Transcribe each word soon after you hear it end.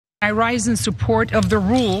I rise in support of the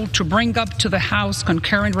rule to bring up to the House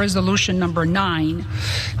concurrent resolution number 9,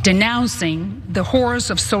 denouncing the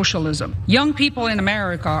horrors of socialism. Young people in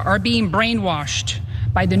America are being brainwashed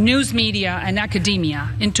by the news media and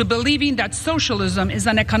academia into believing that socialism is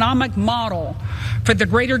an economic model for the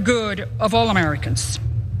greater good of all Americans.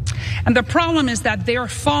 And the problem is that they're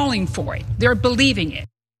falling for it. They're believing it.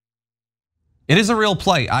 It is a real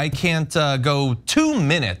plight. I can't go 2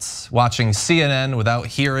 minutes watching CNN without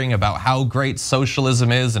hearing about how great socialism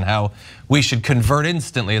is and how we should convert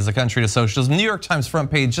instantly as a country to socialism. New York Times front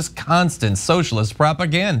page, just constant socialist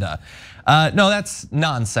propaganda. No, that's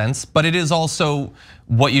nonsense, but it is also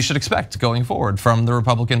what you should expect going forward from the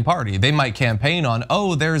Republican Party. They might campaign on,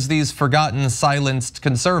 oh, there's these forgotten, silenced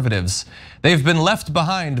conservatives. They've been left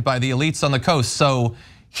behind by the elites on the coast, so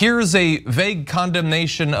here's a vague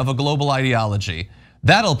condemnation of a global ideology.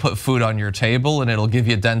 That'll put food on your table and it'll give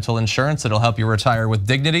you dental insurance. It'll help you retire with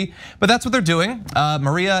dignity. But that's what they're doing.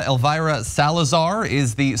 Maria Elvira Salazar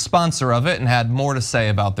is the sponsor of it and had more to say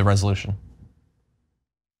about the resolution.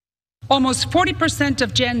 Almost 40%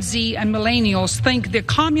 of Gen Z and millennials think the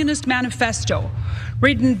Communist Manifesto,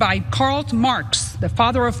 written by Karl Marx, the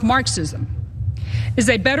father of Marxism, is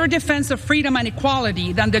a better defense of freedom and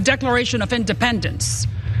equality than the Declaration of Independence,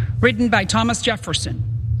 written by Thomas Jefferson,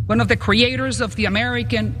 one of the creators of the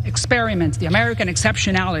American experiment, the American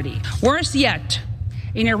exceptionality. Worse yet,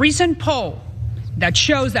 in a recent poll that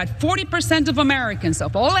shows that 40% of Americans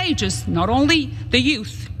of all ages, not only the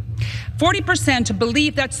youth, 40%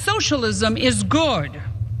 believe that socialism is good,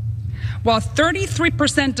 while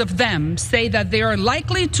 33% of them say that they are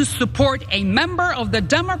likely to support a member of the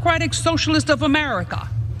Democratic Socialist of America,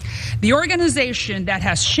 the organization that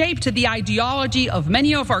has shaped the ideology of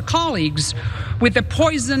many of our colleagues with the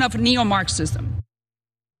poison of neo-Marxism.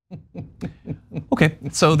 Okay,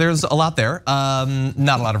 so there's a lot there.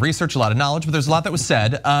 Not a lot of research, a lot of knowledge, but there's a lot that was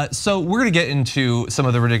said. So we're gonna get into some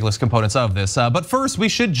of the ridiculous components of this. But first, we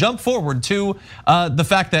should jump forward to the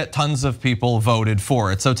fact that tons of people voted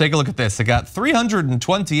for it. So take a look at this. It got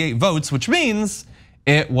 328 votes, which means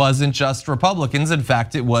it wasn't just Republicans. In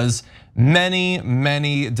fact, it was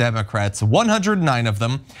many Democrats, 109 of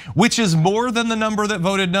them, which is more than the number that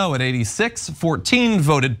voted no at 86. 14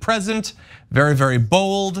 voted present. Very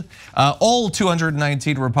bold. All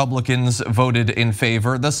 219 Republicans voted in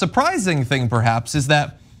favor. The surprising thing, perhaps, is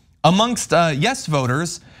that amongst yes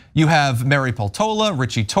voters, you have Mary Peltola,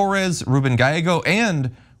 Richie Torres, Ruben Gallego,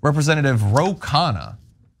 and Representative Ro Khanna.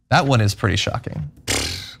 That one is pretty shocking.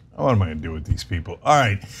 What am I gonna do with these people? All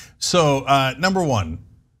right, so number one,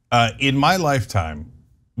 in my lifetime,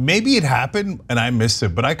 maybe it happened and I missed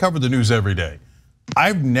it, but I cover the news every day.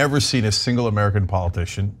 I've never seen a single American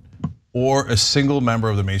politician or a single member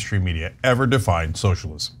of the mainstream media ever define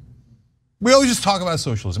socialism. We always just talk about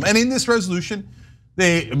socialism. And in this resolution,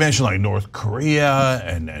 they mention like North Korea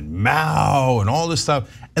and Mao and all this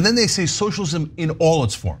stuff. And then they say socialism in all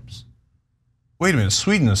its forms. Wait a minute,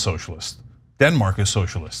 Sweden is socialist. Denmark is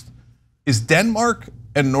socialist. Is Denmark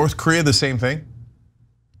and North Korea the same thing?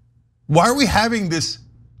 Why are we having this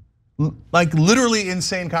like literally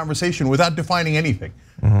insane conversation without defining anything?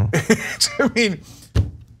 I mean,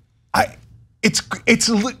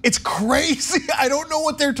 it's crazy. I don't know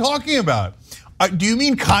what they're talking about. Do you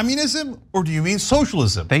mean communism or do you mean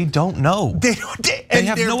socialism? They don't know. They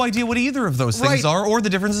have no idea what either of those things are or the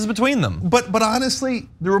differences between them. But honestly,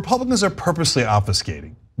 the Republicans are purposely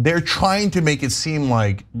obfuscating. They're trying to make it seem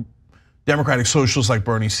like Democratic socialists like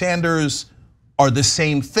Bernie Sanders are the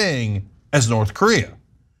same thing as North Korea.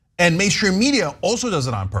 And mainstream media also does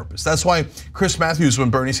it on purpose. That's why Chris Matthews, when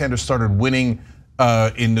Bernie Sanders started winning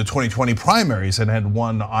in the 2020 primaries and had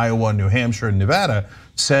won Iowa, New Hampshire, and Nevada,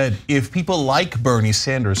 said if people like Bernie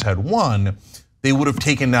Sanders had won, they would have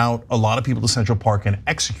taken out a lot of people to Central Park and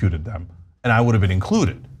executed them, and I would have been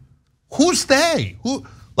included. Who's they? Who,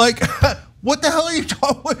 like, what the hell are you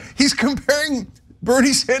talking about? He's comparing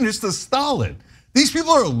Bernie Sanders to Stalin. These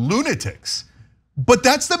people are lunatics, but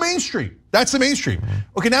that's the mainstream. That's the mainstream.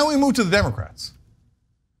 Okay, now we move to the Democrats.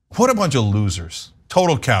 What a bunch of losers,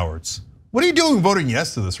 total cowards. What are you doing voting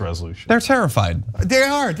yes to this resolution? They're terrified. They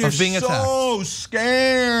are. They're being so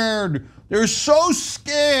scared. They're so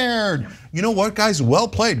scared. You know what, guys? Well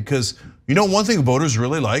played, because you know one thing voters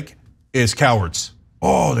really like is cowards.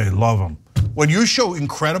 Oh, they love them. When you show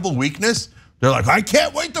incredible weakness, they're like, I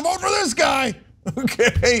can't wait to vote for this guy.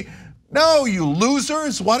 Okay? No, you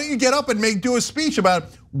losers. Why don't you get up and do a speech about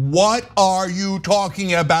what are you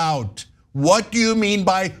talking about? What do you mean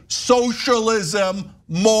by socialism,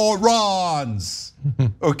 morons?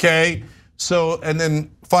 Okay, so and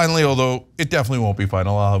then finally, although it definitely won't be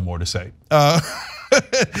final, I'll have more to say.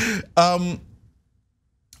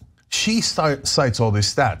 She cites all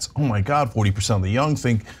these stats. Oh my God, 40% of the young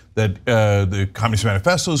think that the Communist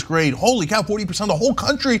Manifesto is great. Holy cow, 40% of the whole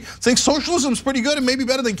country thinks socialism is pretty good and maybe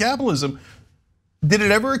better than capitalism. Did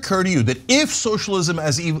it ever occur to you that if socialism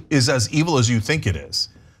is as evil as you think it is,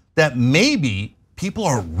 that maybe people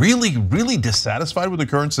are really, really dissatisfied with the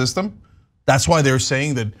current system? That's why they're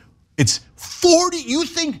saying that it's 40, you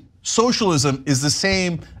think socialism is the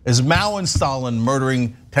same as Mao and Stalin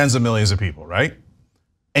murdering tens of millions of people, right?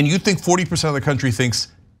 And you think 40% of the country thinks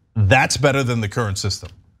that's better than the current system.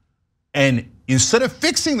 And instead of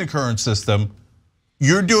fixing the current system,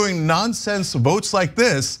 you're doing nonsense votes like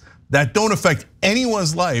this that don't affect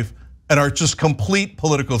anyone's life and are just complete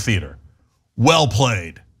political theater. Well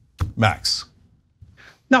played, Max.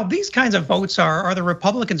 Now, these kinds of votes are the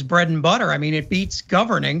Republicans' bread and butter. I mean, it beats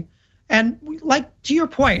governing. And like, to your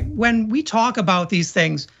point, when we talk about these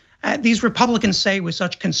things, these Republicans say with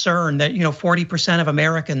such concern that 40% of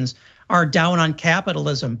Americans are down on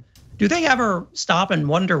capitalism. Do they ever stop and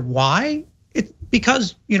wonder why? It's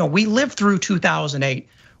because we lived through 2008.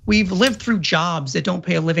 We've lived through jobs that don't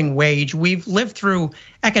pay a living wage. We've lived through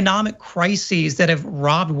economic crises that have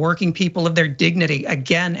robbed working people of their dignity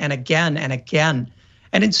again and again and again.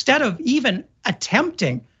 And instead of even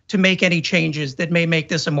attempting to make any changes that may make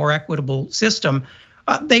this a more equitable system,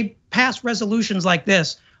 they pass resolutions like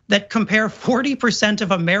this that compare 40% of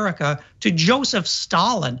America to Joseph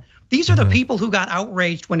Stalin. These are the people who got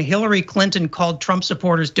outraged when Hillary Clinton called Trump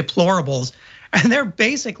supporters deplorables, and they're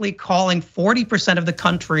basically calling 40% of the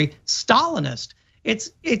country Stalinist.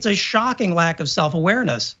 It's a shocking lack of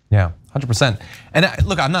self-awareness. Yeah, 100%. And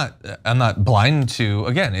look, I'm not blind to,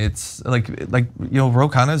 again, it's like Ro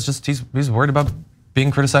Khanna is just he's worried about being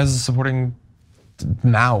criticized as supporting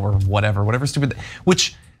Mao or whatever stupid,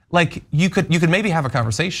 which like you could maybe have a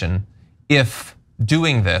conversation if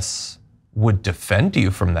doing this would defend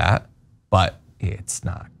you from that, but it's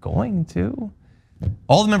not going to.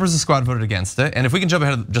 All the members of the squad voted against it, and if we can jump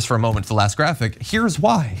ahead just for a moment to the last graphic, here's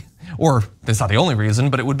why. Or that's not the only reason,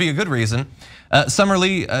 but it would be a good reason.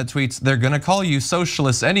 Summerlee tweets, "They're gonna call you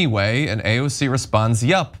socialists anyway," and AOC responds,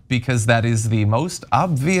 "Yup, because that is the most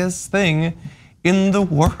obvious thing in the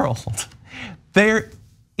world."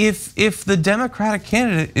 If the Democratic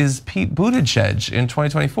candidate is Pete Buttigieg in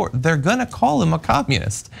 2024, they're gonna call him a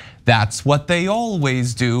communist. That's what they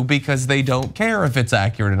always do because they don't care if it's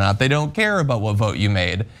accurate or not. They don't care about what vote you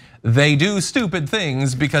made. They do stupid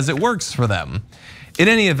things because it works for them. In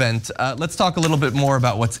any event, let's talk a little bit more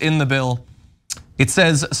about what's in the bill. It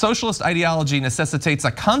says socialist ideology necessitates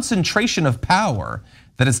a concentration of power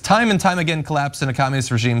that has time and time again collapsed into communist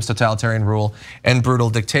regimes, totalitarian rule, and brutal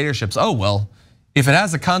dictatorships. Oh, well, if it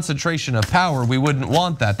has a concentration of power, we wouldn't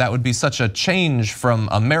want that. That would be such a change from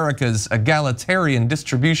America's egalitarian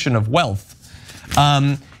distribution of wealth.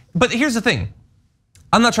 But here's the thing.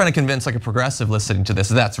 I'm not trying to convince like a progressive listening to this,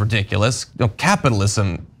 that's ridiculous.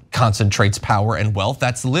 Capitalism concentrates power and wealth.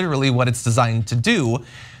 That's literally what it's designed to do.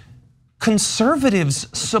 Conservatives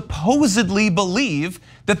supposedly believe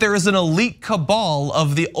that there is an elite cabal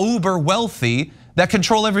of the uber wealthy that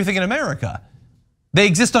control everything in America. They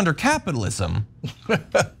exist under capitalism.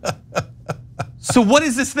 So what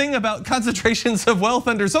is this thing about concentrations of wealth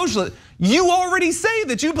under socialism? You already say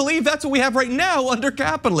that you believe that's what we have right now under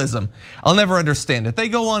capitalism. I'll never understand it. They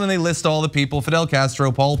go on and they list all the people, Fidel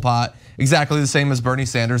Castro, Pol Pot, exactly the same as Bernie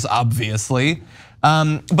Sanders, obviously.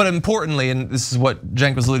 But importantly, and this is what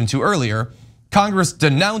Cenk was alluding to earlier, Congress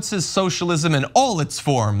denounces socialism in all its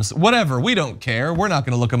forms. Whatever, we don't care, we're not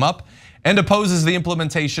gonna look them up, and opposes the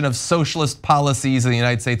implementation of socialist policies in the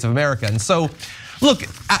United States of America. And so, look,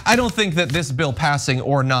 I don't think that this bill passing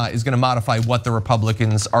or not is gonna modify what the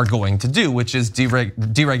Republicans are going to do, which is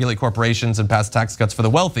deregulate corporations and pass tax cuts for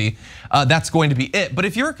the wealthy. That's going to be it. But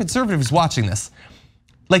if you're a conservative who's watching this,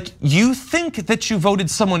 like you think that you voted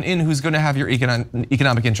someone in who's gonna have your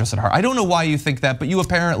economic interests at heart. I don't know why you think that, but you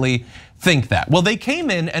apparently think that. Well, they came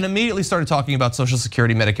in and immediately started talking about Social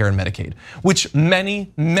Security, Medicare, and Medicaid, which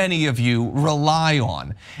many of you rely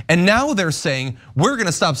on. And now they're saying, we're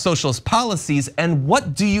gonna stop socialist policies, and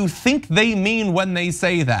what do you think they mean when they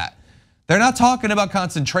say that? They're not talking about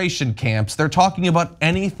concentration camps. They're talking about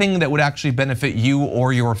anything that would actually benefit you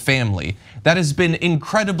or your family. That has been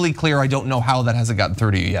incredibly clear. I don't know how that hasn't gotten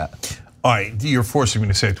through to you yet. All right, you're forcing me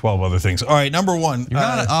to say 12 other things. All right, number one. You're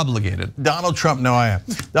not obligated. Donald Trump, no I am.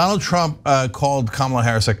 Donald Trump called Kamala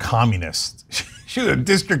Harris a communist. She was a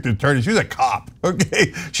district attorney, she was a cop,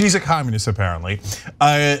 okay? She's a communist apparently.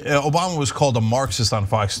 Obama was called a Marxist on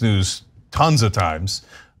Fox News tons of times.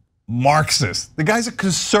 Marxist, the guy's a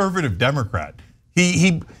conservative Democrat.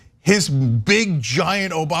 He his big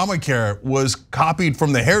giant Obamacare was copied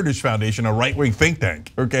from the Heritage Foundation, a right-wing think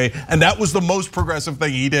tank, okay? And that was the most progressive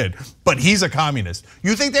thing he did. But he's a communist.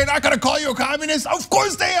 You think they're not gonna call you a communist? Of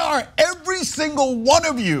course they are. Every single one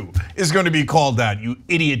of you is gonna be called that, you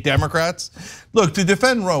idiot Democrats. Look, to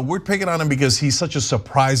defend Roe, we're picking on him because he's such a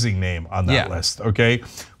surprising name on that list, okay?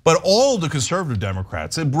 But all the conservative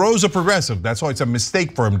Democrats, Roe's a progressive, that's why it's a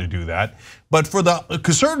mistake for him to do that. But for the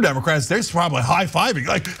conservative Democrats, they're probably high-fiving,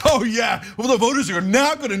 like, oh yeah, well the voters are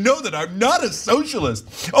now gonna know that I'm not a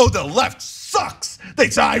socialist. Oh, the left sucks. They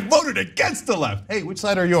say I voted against the left. Hey, which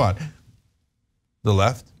side are you on? The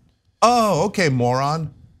left? Oh, okay,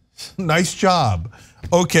 moron. Nice job.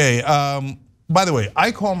 Okay, by the way,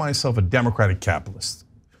 I call myself a democratic capitalist.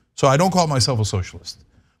 So I don't call myself a socialist.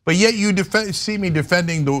 But yet you see me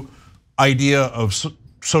defending the idea of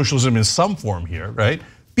socialism in some form here, right?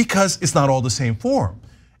 Because it's not all the same form.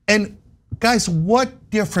 And guys, what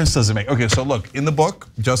difference does it make? Okay, so look, in the book,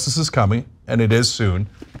 Justice is Coming, and it is soon.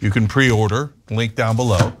 You can pre-order, link down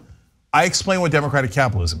below. I explain what democratic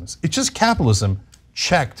capitalism is. It's just capitalism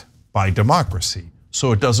checked by democracy,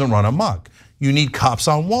 so it doesn't run amok. You need cops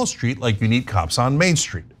on Wall Street like you need cops on Main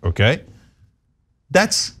Street, okay?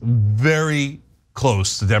 That's very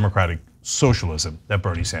close to democratic socialism that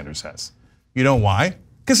Bernie Sanders has. You know why?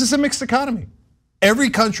 Because it's a mixed economy. Every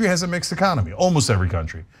country has a mixed economy, almost every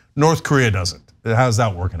country. North Korea doesn't. How's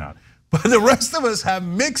that working out? But the rest of us have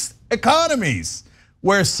mixed economies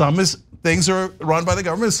where some things are run by the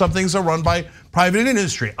government, some things are run by private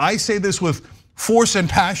industry. I say this with force and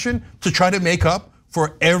passion to try to make up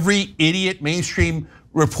for every idiot mainstream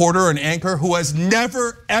reporter and anchor who has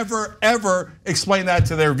never, ever, ever explained that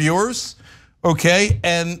to their viewers. Okay,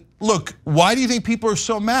 and look, why do you think people are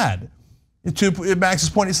so mad? To Max's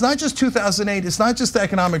point, it's not just 2008, it's not just the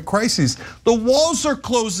economic crises. The walls are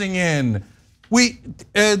closing in.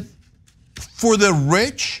 For the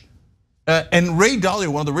rich, and Ray Dalio,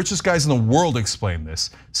 one of the richest guys in the world, explained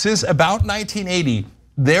this. Since about 1980,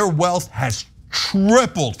 their wealth has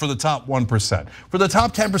tripled for the top 1%. For the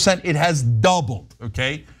top 10%, it has doubled,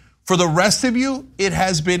 okay? For the rest of you, it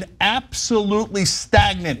has been absolutely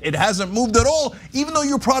stagnant. It hasn't moved at all, even though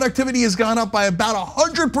your productivity has gone up by about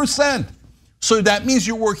 100%. So that means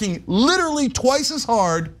you're working literally twice as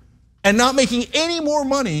hard and not making any more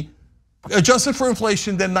money, adjusted for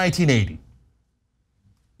inflation, than 1980.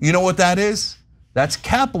 You know what that is? That's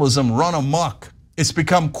capitalism run amok. It's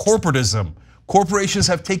become corporatism. Corporations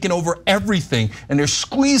have taken over everything and they're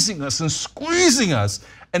squeezing us and squeezing us.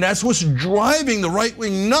 And that's what's driving the right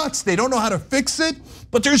wing nuts. They don't know how to fix it,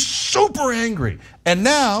 but they're super angry. And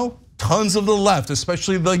now tons of the left,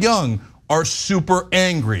 especially the young, are super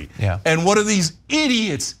angry. Yeah. And what are these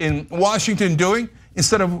idiots in Washington doing?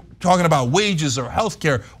 Instead of talking about wages or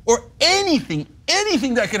healthcare or anything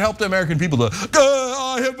that can help the American people,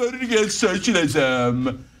 I have voted against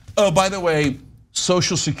socialism. Oh, by the way,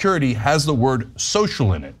 Social Security has the word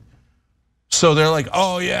social in it. So they're like,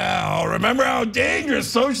 oh yeah, remember how dangerous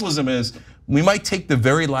socialism is. We might take the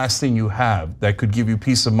very last thing you have that could give you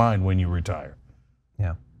peace of mind when you retire.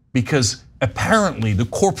 Yeah. Because apparently the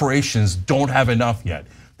corporations don't have enough yet.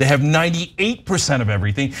 They have 98% of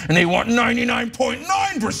everything and they want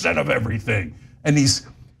 99.9% of everything. And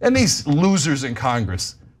these losers in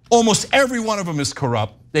Congress, almost every one of them is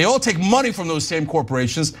corrupt. They all take money from those same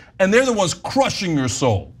corporations and they're the ones crushing your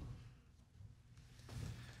soul.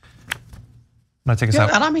 I'm gonna take us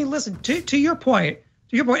out. And I mean, listen, to your point,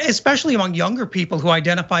 especially among younger people who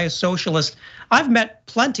identify as socialist, I've met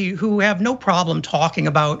plenty who have no problem talking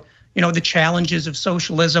about, the challenges of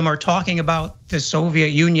socialism or talking about the Soviet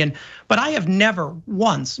Union. But I have never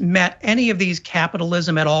once met any of these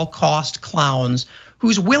capitalism at all cost clowns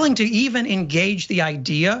who's willing to even engage the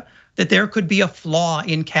idea that there could be a flaw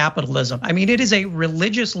in capitalism. I mean, it is a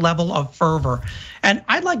religious level of fervor. And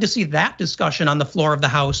I'd like to see that discussion on the floor of the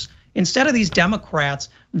House instead of these Democrats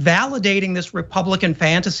validating this Republican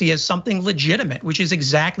fantasy as something legitimate, which is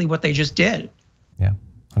exactly what they just did. Yeah,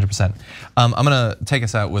 100%. I'm gonna take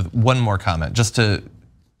us out with one more comment, just to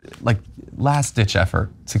last ditch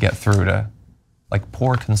effort to get through to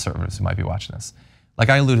poor conservatives who might be watching this. Like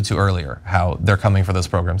I alluded to earlier, how they're coming for those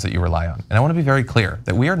programs that you rely on. And I wanna be very clear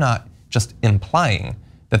that we are not just implying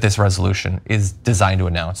that this resolution is designed to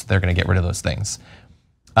announce they're gonna get rid of those things.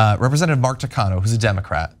 Representative Mark Takano, who's a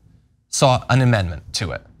Democrat, saw an amendment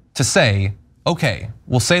to it to say, okay,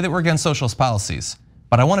 we'll say that we're against socialist policies,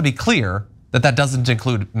 but I wanna be clear that that doesn't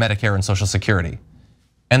include Medicare and Social Security.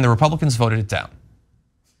 And the Republicans voted it down.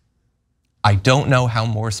 I don't know how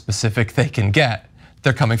more specific they can get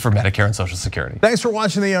they're coming for Medicare and Social Security. Thanks for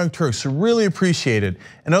watching The Young Turks, really appreciate it.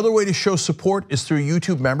 Another way to show support is through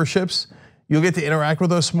YouTube memberships. You'll get to interact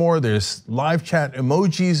with us more. There's live chat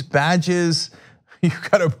emojis, badges.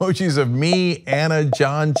 You've got emojis of me, Anna,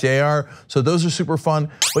 John, JR, so those are super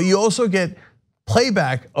fun. But you also get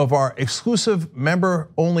playback of our exclusive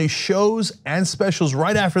member-only shows and specials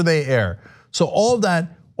right after they air. So all of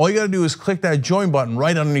that, all you gotta do is click that join button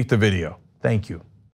right underneath the video. Thank you.